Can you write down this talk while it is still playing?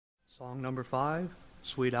Song number 5,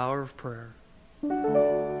 Sweet Hour of Prayer. Sweet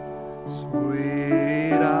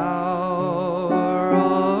hour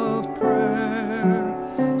of prayer,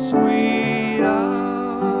 sweet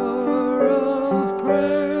hour of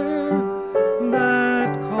prayer,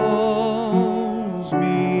 that calls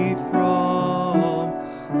me from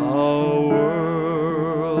a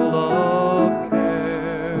world of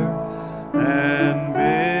care and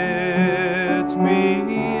bids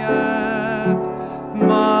me at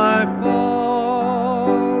my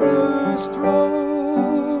Father's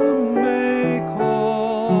throne make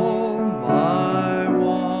all my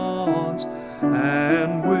wants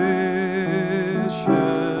and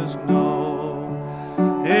wishes known.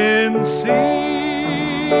 In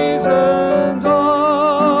seasons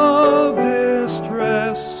of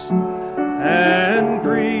distress and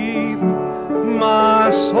grief, my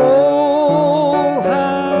soul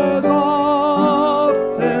has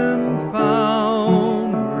often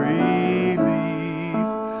found relief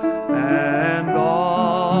and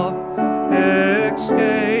oft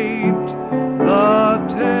escaped the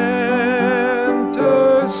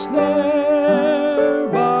tempter's snare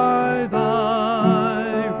by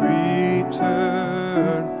thy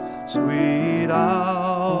return, sweet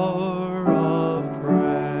hour of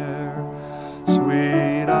prayer,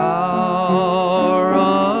 sweet hour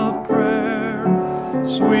of prayer,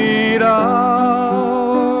 sweet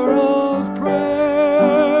hour of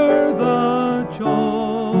prayer, the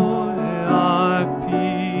joy I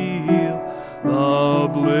feel, the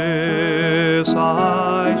bliss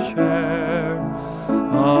I share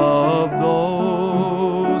of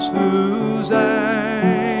those whose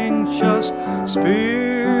anxious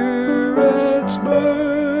spirits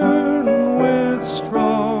burn with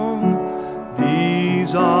strong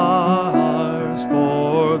desires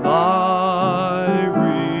for thy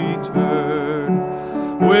return.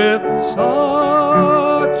 With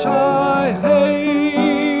such I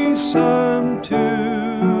hasten to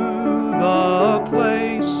the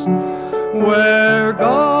place where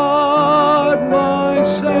God my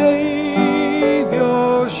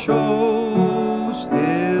Savior shows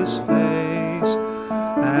his face,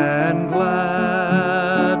 and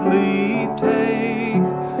gladly take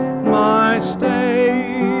my station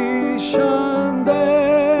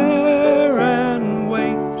there and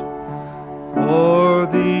wait for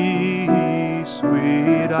thee,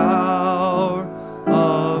 sweet hour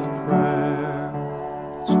of prayer,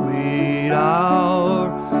 sweet hour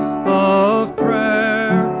of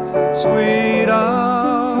prayer, sweet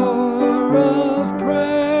hour of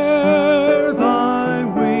prayer. Thy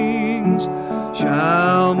wings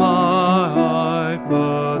shall my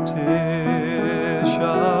petition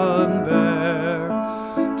bear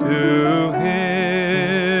to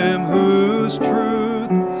him whose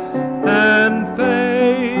truth and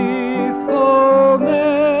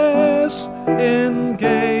faithfulness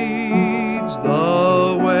engage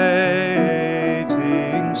the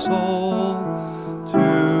waiting soul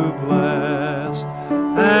to bless.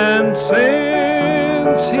 And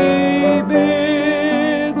since he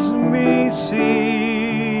bids me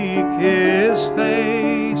seek his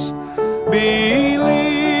face,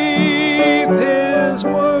 believe his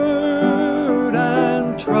word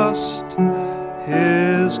and trust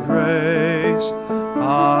his grace,